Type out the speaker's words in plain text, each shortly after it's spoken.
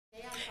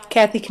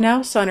Kathy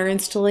Knaus on her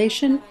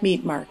installation,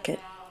 Meat Market.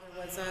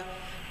 There was a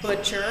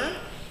butcher,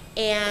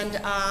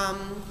 and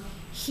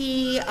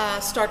he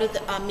started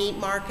a meat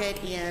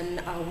market in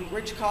Wheat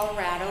Ridge,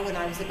 Colorado when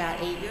I was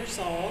about 8 years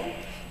old,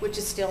 which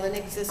is still in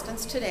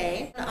existence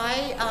today.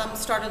 I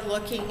started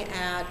looking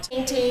at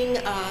painting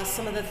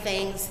some of the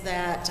things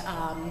that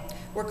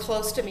were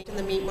close to me in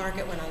the meat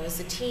market when I was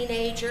a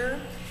teenager.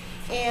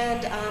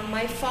 And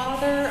my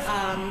father,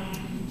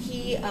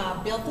 he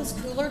built this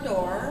cooler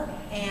door,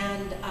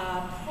 and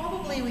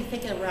probably we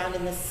think around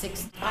in the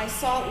 60s, I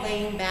saw it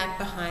laying back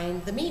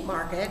behind the meat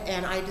market,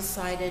 and I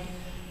decided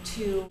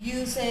to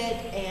use it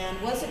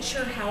and wasn't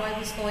sure how I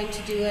was going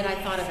to do it. I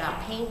thought about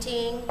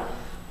painting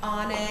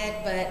on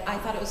it, but I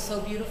thought it was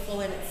so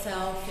beautiful in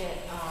itself. It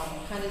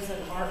kind of is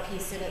an art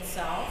piece in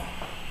itself.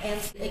 And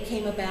it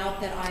came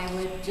about that I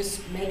would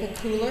just make a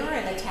cooler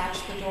and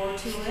attach the door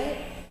to it.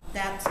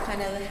 That's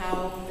kind of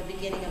how the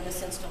beginning of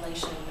this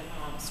installation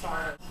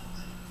started.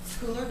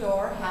 Cooler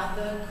door, have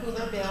the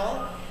cooler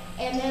built,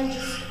 and then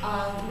just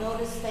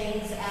notice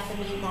things at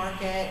the meat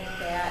market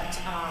that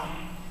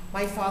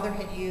my father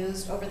had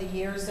used over the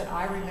years that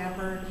I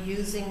remember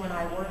using when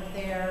I worked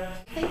there.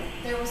 I think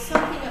there was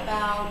something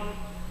about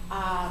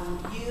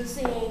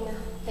using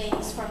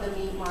things from the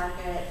meat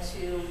market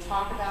to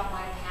talk about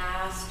my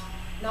past,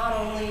 not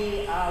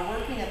only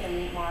working at the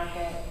meat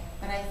market,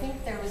 but I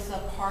think there was a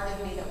part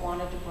of me that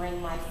wanted to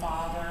bring my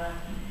father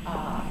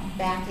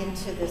back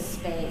into this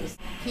space.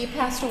 He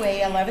passed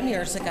away 11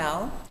 years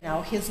ago. You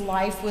know, his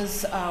life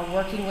was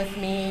working with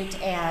meat,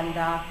 and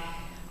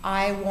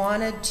I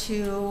wanted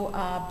to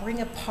bring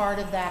a part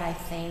of that, I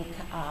think,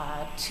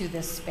 to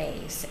this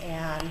space.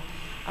 And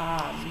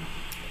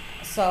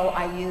so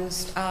I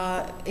used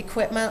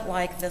equipment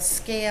like the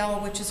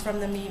scale, which is from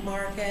the meat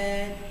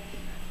market,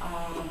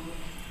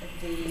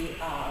 the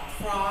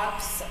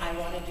props. I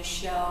wanted to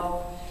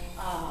show,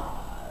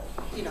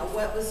 you know,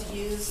 what was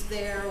used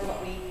there,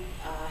 what we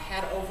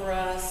had over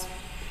us.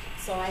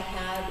 So I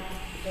had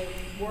the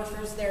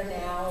workers there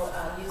now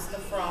use the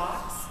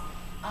frocks.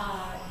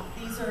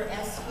 These are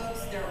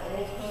S-hooks, they're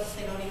old hooks,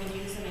 they don't even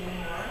use them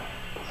anymore.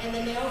 And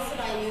the nails that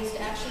I used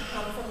actually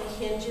come from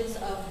the hinges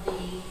of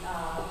the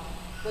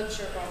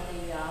butcher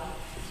of the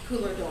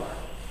cooler door.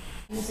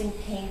 Using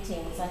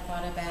paintings, I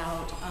thought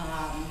about,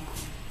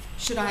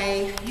 should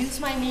I use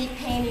my meat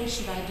paintings?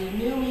 Should I do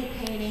new meat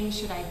paintings?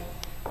 Should I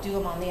do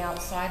them on the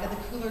outside of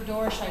the cooler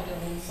door? Should I do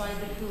them inside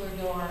the cooler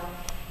door?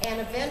 And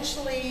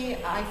eventually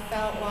I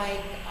felt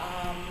like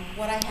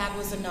what I had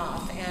was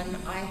enough, and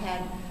I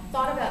had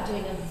thought about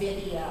doing a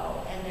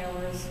video, and there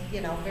was,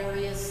 you know,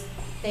 various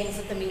things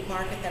at the meat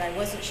market that I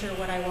wasn't sure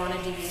what I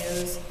wanted to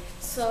use.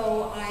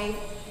 So I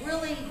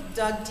really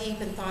dug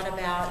deep and thought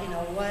about, you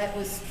know, what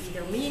was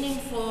either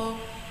meaningful.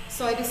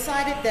 So I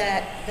decided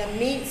that the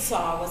meat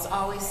saw was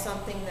always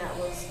something that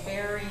was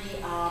very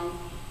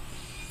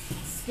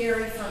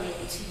scary for me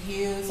to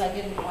use. I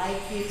didn't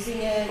like using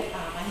it.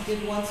 I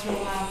did once in a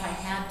while if I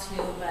had to,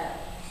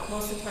 but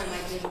most of the time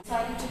I didn't. I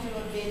decided to do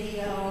a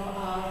video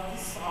of the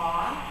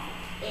saw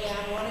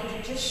and wanted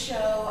to just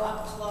show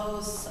up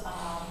close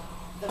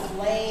the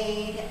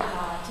blade,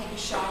 take a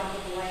shot of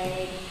the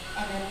blade,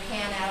 and then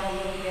pan out a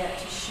little bit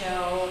to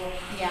show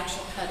the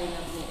actual cutting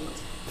of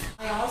meat.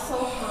 I also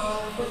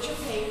hung butcher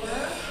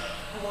paper.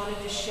 I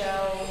wanted to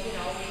show, you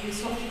know, we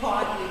used a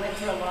lot, we went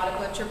through a lot of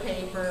butcher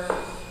paper.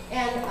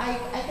 And I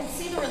can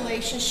see the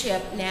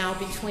relationship now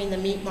between the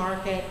meat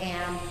market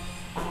and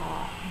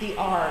the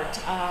art.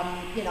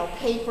 You know,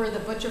 paper, the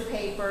butcher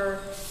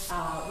paper,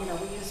 you know,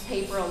 we use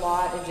paper a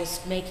lot in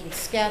just making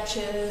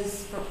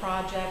sketches for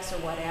projects or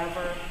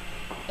whatever.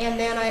 And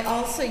then I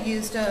also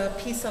used a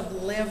piece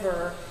of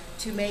liver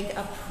to make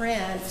a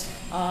print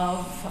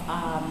of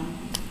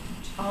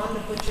on the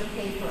butcher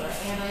paper.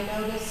 And I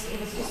noticed it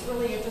was just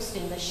really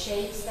interesting, the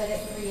shapes that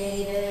it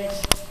created,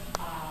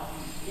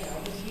 you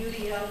know, the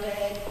beauty of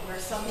it, where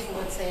some people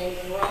would say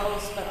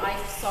gross, but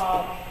I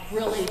saw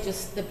really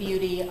just the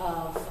beauty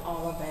of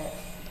all of it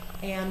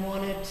and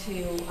wanted to,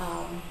 you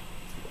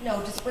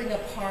know, just bring a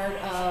part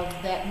of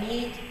that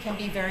meat can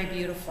be very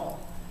beautiful.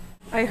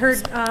 I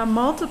heard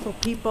multiple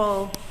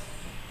people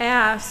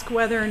ask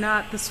whether or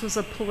not this was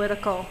a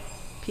political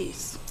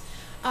piece.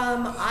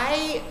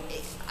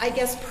 I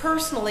guess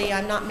personally,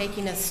 I'm not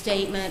making a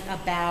statement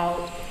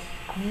about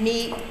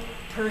meat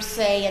per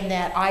se, and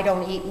that I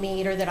don't eat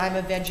meat or that I'm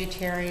a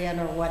vegetarian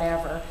or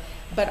whatever.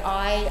 But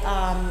I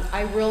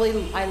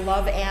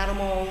love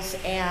animals,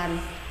 and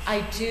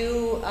I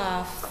do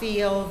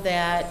feel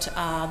that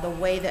the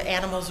way that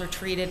animals are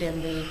treated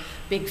in the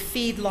big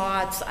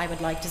feedlots, I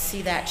would like to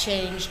see that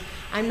changed.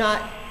 I'm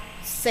not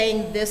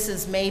saying this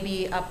is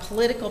maybe a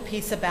political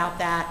piece about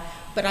that,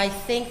 but I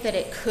think that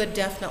it could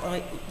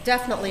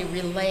definitely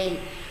relate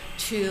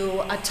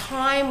to a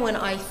time when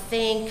I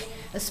think,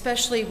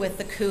 especially with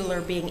the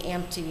cooler being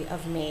empty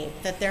of meat,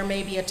 that there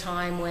may be a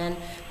time when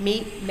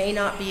meat may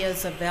not be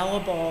as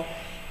available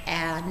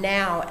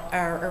now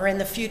or in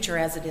the future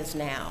as it is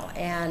now.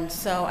 And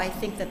so I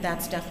think that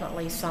that's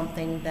definitely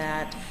something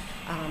that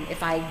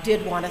if I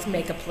did want to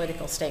make a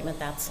political statement,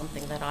 that's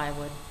something that I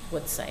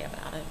would say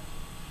about it.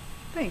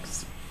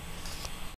 Thanks.